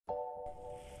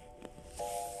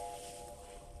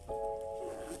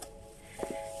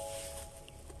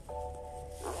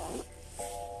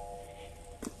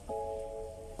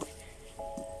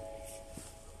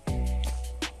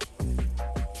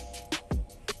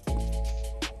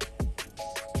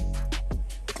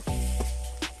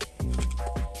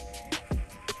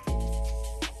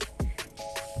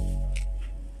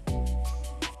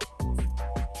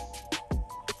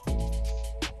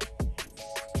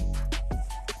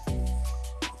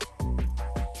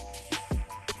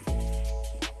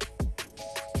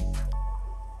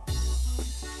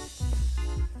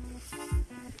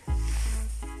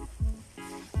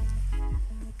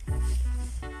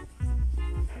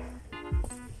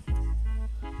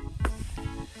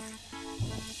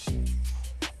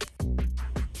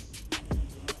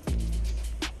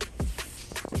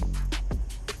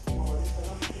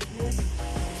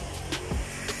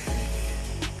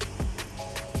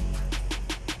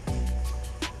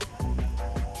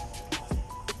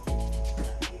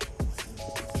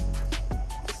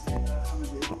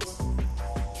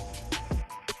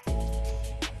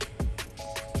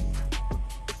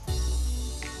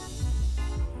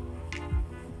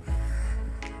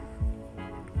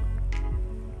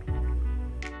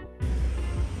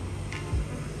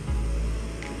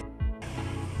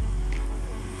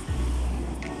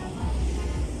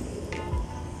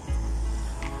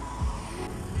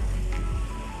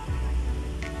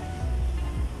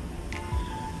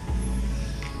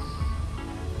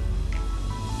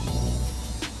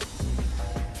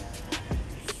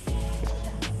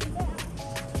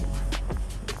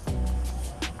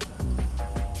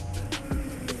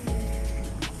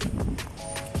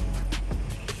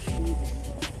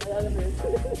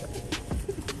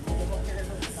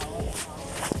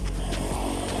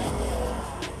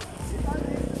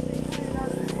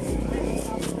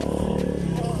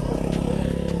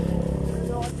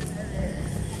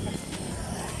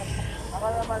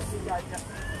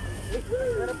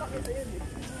Pero pakita yun eh.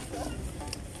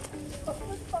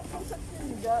 Pag sa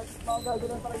tinigas, makagago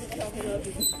na talaga yung kasama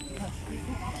natin.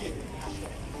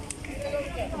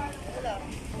 Wala.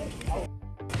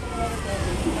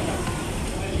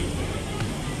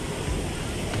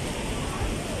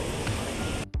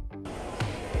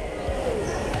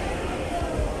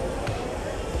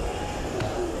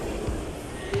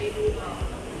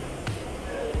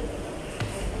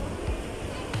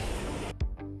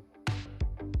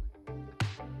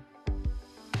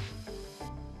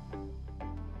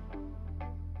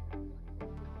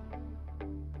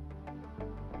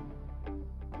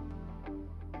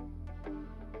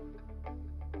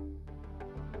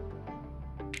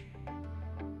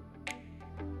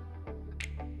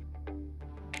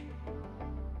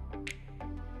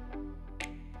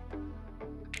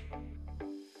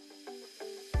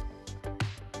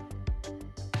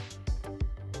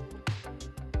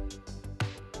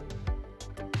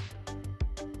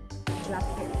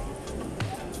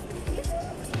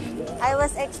 I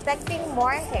was expecting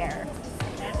more hair.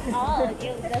 Oh,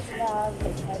 you just love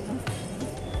it.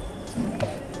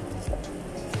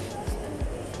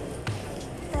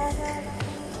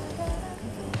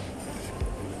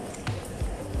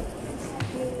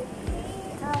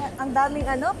 Ang daming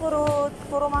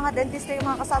puro mga dentista yung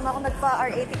mga kasama ko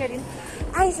nagpa-R80 ka rin.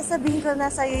 Ay, sasabihin ko na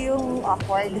sa'yo yung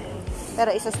awkward.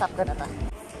 Pero isa-stop ko na to.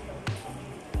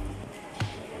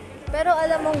 Pero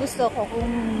alam mong gusto ko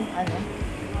kung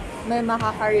may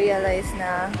makaka-realize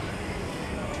na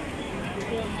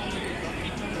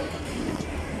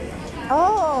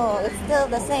oh, it's still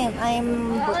the same. Oh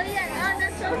yeah, oh,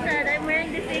 that's so sad. I'm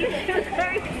wearing the same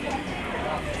shirt.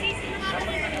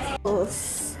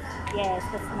 Yes,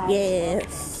 that's nice.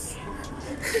 Yes.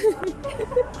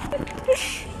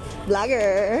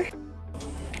 Vlogger.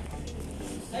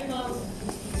 Hi, Mom.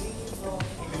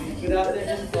 Good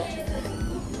afternoon po.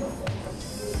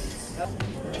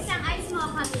 Isang ice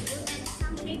mocha medium and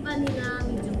isang shake vanilla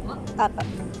medium po. Apa.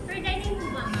 For dining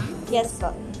po ba, ma'am? Yes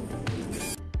po.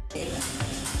 You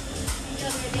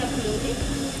already uploaded?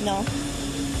 No.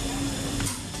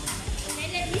 Then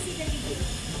let me see the video.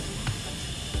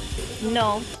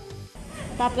 No.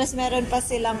 Tapos meron pa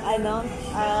silang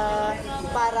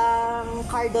parang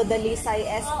Cardo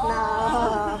Dalisay-esque na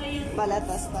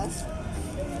palatas-tas.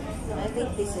 I think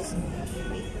this is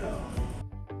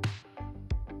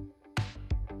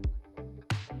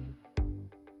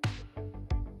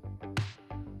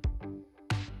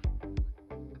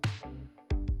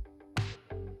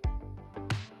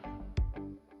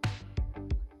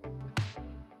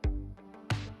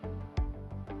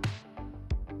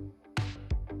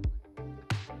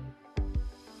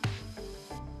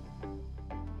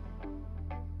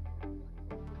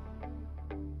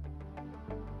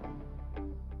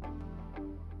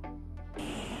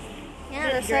yeah,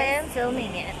 that's why I'm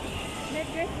filming it. The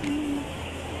dress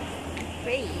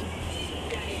Pretty.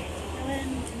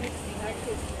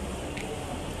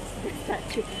 the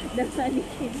statue, the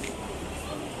mannequin.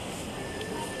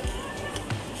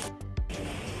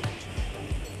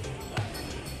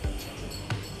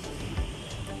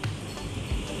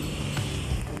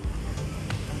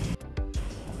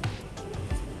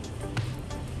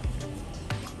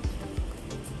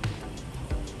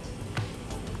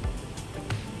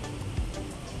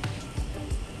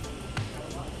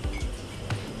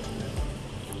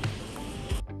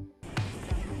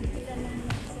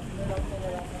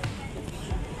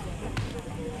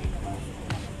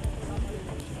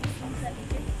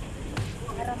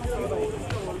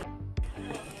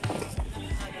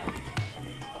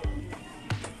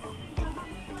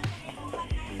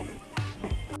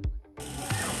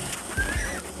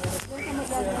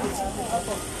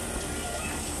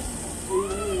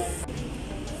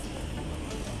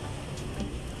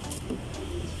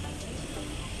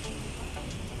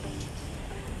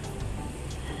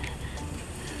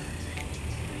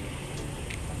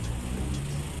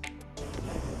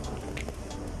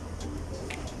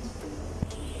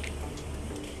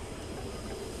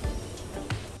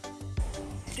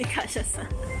 Hindi ka siya sa...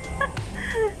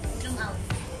 Zoom out.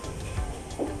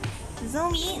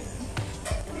 Zoom in.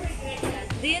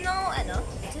 Do you know,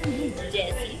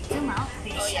 Jessie. Zoom out.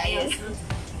 Oh yeah, yes.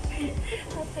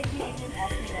 How can you even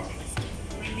ask me that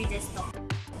when we just talk?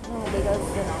 No, because,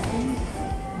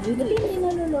 Buti hindi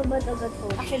nalulobad agad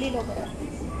po. actually, no, pero...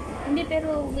 Hindi,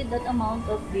 pero with that amount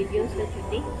of videos that you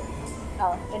take,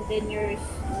 and then yours,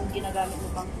 ginagamit mo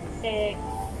pang text.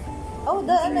 Oh,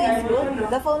 the is good.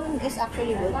 The phone is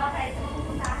actually good.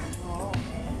 Oh.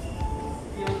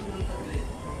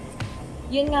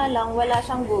 Yun nga lang, wala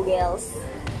siyang Googles.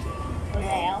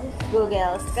 Well,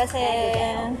 Googles. Kasi,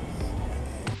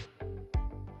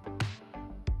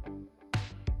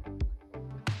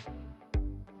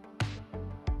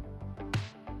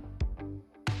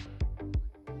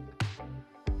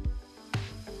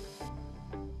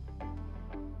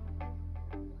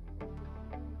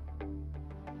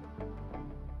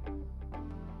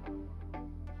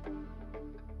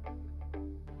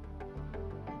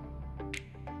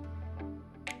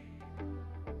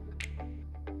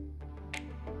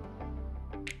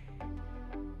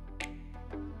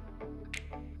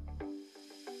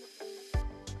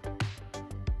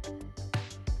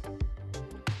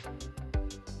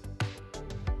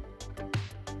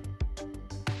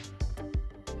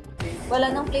 Wala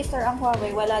nang Play Store ang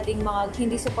Huawei, wala ding mga,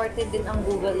 hindi supported din ang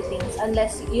Google things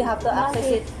unless you have to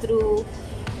access it through,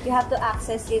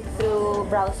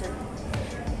 browser.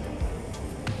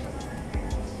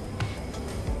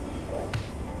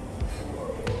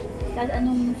 Tapos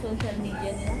anong social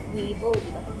media nila? Weibo,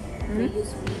 di ba? They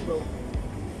use Weibo.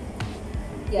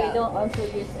 They don't also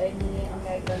use any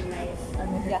Americanized,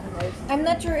 I'm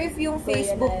not sure if yung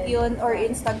Facebook yun or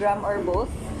Instagram or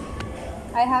both.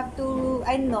 I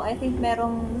think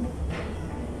merong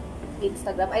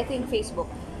Instagram. I think Facebook.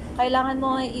 Kailangan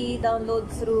mo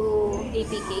i-download through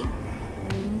APK.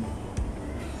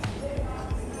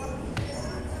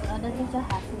 That's just a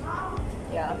hassle.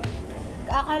 Yeah.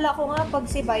 Akala ko nga pag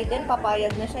si Biden,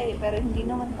 papayag na siya pero hindi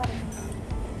naman pa rin.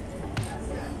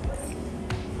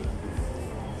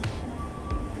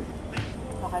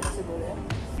 Okay na siguro yan.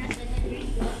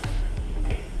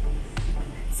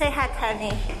 Say hot,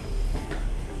 honey.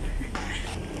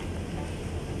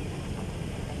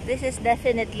 This is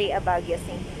definitely a Baguio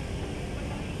thing.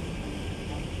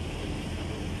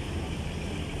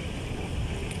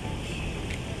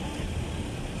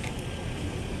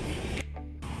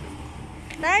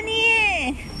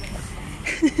 Nani!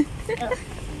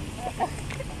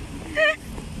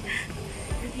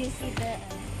 Did you see the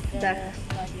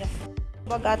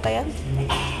Wag ata yan.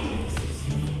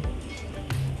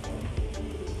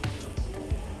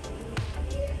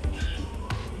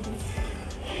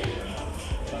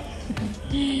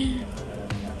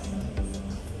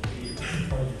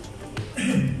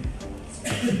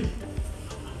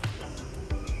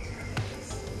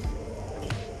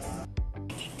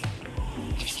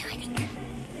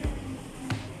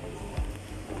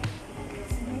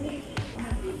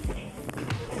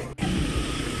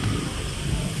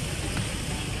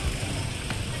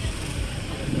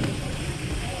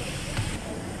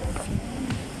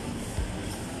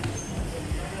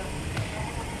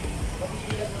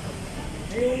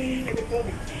 Yung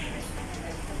electronic.